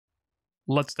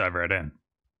Let's dive right in.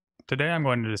 Today I'm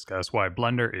going to discuss why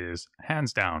Blender is,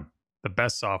 hands down, the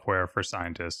best software for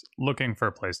scientists looking for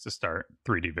a place to start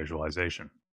 3D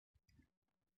visualization.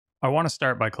 I want to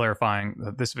start by clarifying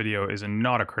that this video is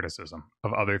not a criticism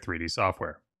of other 3D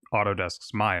software.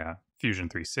 Autodesk's Maya, Fusion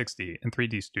 360, and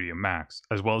 3D Studio Max,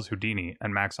 as well as Houdini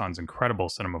and Maxon's incredible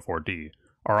Cinema 4D,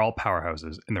 are all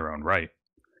powerhouses in their own right.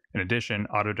 In addition,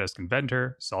 Autodesk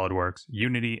Inventor, SolidWorks,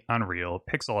 Unity, Unreal,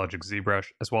 Pixologic ZBrush,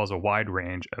 as well as a wide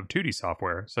range of 2D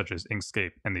software such as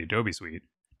Inkscape and the Adobe Suite,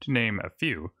 to name a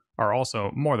few, are also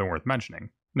more than worth mentioning,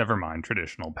 never mind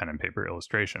traditional pen and paper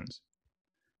illustrations.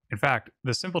 In fact,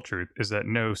 the simple truth is that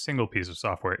no single piece of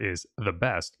software is the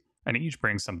best, and each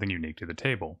brings something unique to the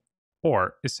table,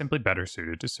 or is simply better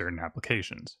suited to certain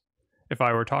applications. If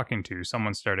I were talking to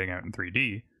someone starting out in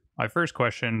 3D, my first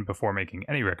question before making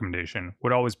any recommendation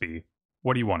would always be,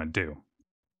 what do you want to do?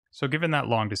 So given that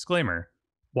long disclaimer,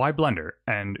 why Blender,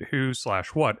 and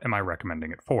who/what am I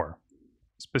recommending it for?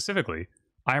 Specifically,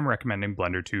 I am recommending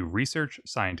Blender to research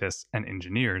scientists and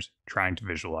engineers trying to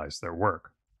visualize their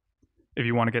work. If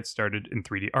you want to get started in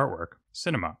 3D artwork,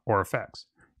 cinema, or effects,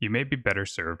 you may be better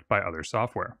served by other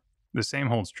software. The same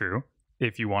holds true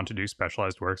if you want to do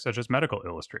specialized work such as medical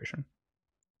illustration.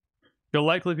 You'll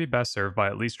likely be best served by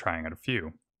at least trying out a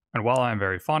few. And while I am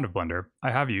very fond of Blender,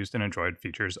 I have used and enjoyed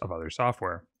features of other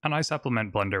software, and I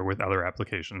supplement Blender with other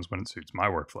applications when it suits my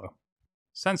workflow.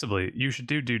 Sensibly, you should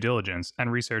do due diligence and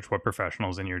research what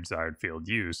professionals in your desired field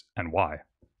use and why.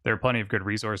 There are plenty of good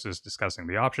resources discussing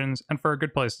the options, and for a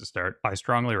good place to start, I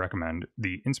strongly recommend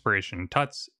the Inspiration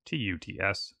Tuts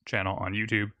 (TUTS) channel on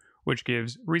YouTube, which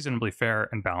gives reasonably fair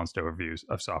and balanced overviews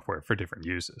of software for different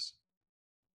uses.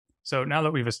 So now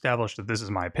that we've established that this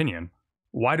is my opinion,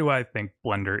 why do I think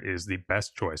Blender is the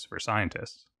best choice for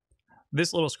scientists?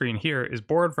 This little screen here is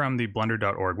borrowed from the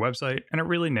blender.org website, and it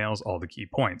really nails all the key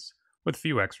points, with a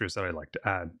few extras that I'd like to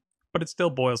add. But it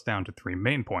still boils down to three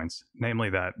main points,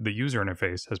 namely that the user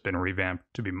interface has been revamped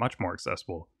to be much more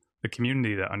accessible, the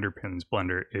community that underpins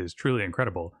Blender is truly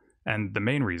incredible, and the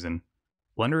main reason,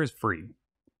 Blender is free.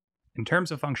 In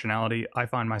terms of functionality, I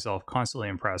find myself constantly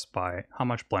impressed by how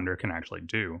much Blender can actually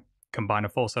do. Combine a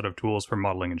full set of tools for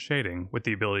modeling and shading with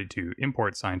the ability to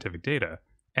import scientific data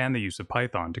and the use of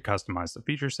Python to customize the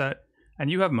feature set, and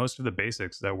you have most of the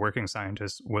basics that working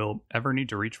scientists will ever need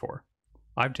to reach for.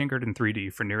 I've tinkered in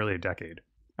 3D for nearly a decade,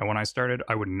 and when I started,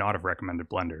 I would not have recommended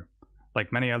Blender.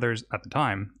 Like many others at the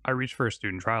time, I reached for a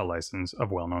student trial license of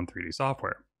well-known 3D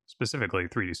software, specifically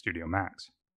 3D Studio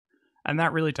Max. And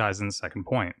that really ties in the second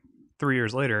point. 3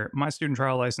 years later, my student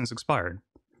trial license expired.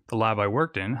 The lab I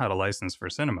worked in had a license for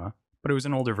cinema, but it was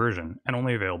an older version and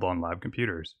only available on lab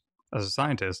computers. As a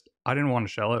scientist, I didn't want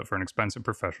to shell out for an expensive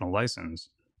professional license,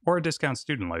 or a discount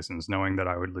student license knowing that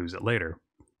I would lose it later.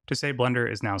 To say Blender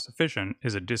is now sufficient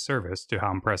is a disservice to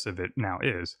how impressive it now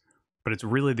is, but it's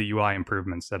really the UI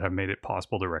improvements that have made it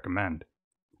possible to recommend.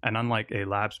 And unlike a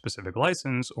lab-specific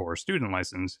license or student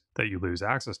license that you lose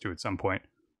access to at some point,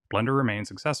 Blender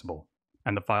remains accessible,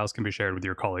 and the files can be shared with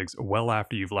your colleagues well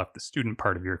after you've left the student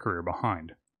part of your career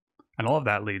behind. And all of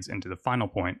that leads into the final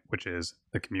point, which is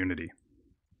the community.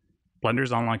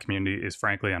 Blender's online community is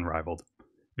frankly unrivaled.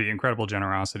 The incredible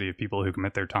generosity of people who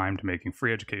commit their time to making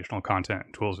free educational content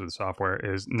and tools with the software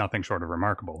is nothing short of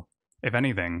remarkable. If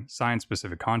anything,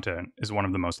 science-specific content is one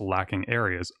of the most lacking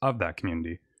areas of that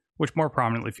community, which more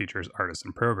prominently features artists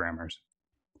and programmers.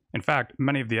 In fact,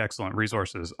 many of the excellent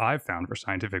resources I've found for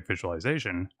scientific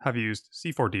visualization have used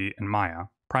C4D and Maya,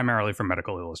 primarily for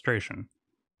medical illustration.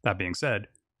 That being said,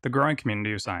 the growing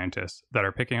community of scientists that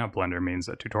are picking up Blender means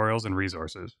that tutorials and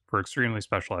resources for extremely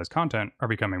specialized content are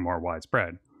becoming more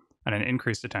widespread, and an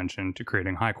increased attention to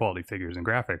creating high-quality figures and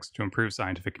graphics to improve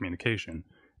scientific communication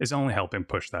is only helping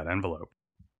push that envelope.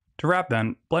 To wrap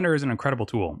then, Blender is an incredible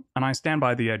tool, and I stand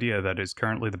by the idea that it is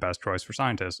currently the best choice for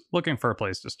scientists looking for a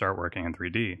place to start working in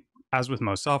 3D. As with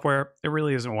most software, it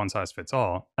really isn't one size fits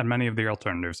all, and many of the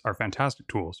alternatives are fantastic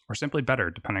tools or simply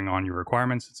better depending on your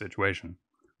requirements and situation.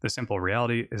 The simple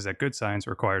reality is that good science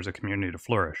requires a community to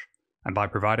flourish, and by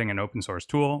providing an open source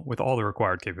tool with all the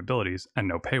required capabilities and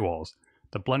no paywalls,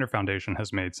 the Blender Foundation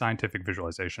has made scientific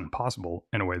visualization possible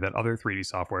in a way that other 3D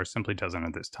software simply doesn't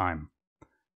at this time.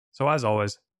 So as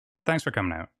always, thanks for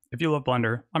coming out. If you love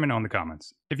Blender, let me know in the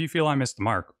comments. If you feel I missed the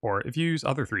mark, or if you use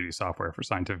other 3D software for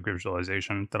scientific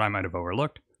visualization that I might have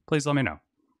overlooked, please let me know.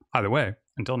 Either way,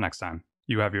 until next time,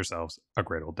 you have yourselves a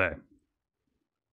great old day.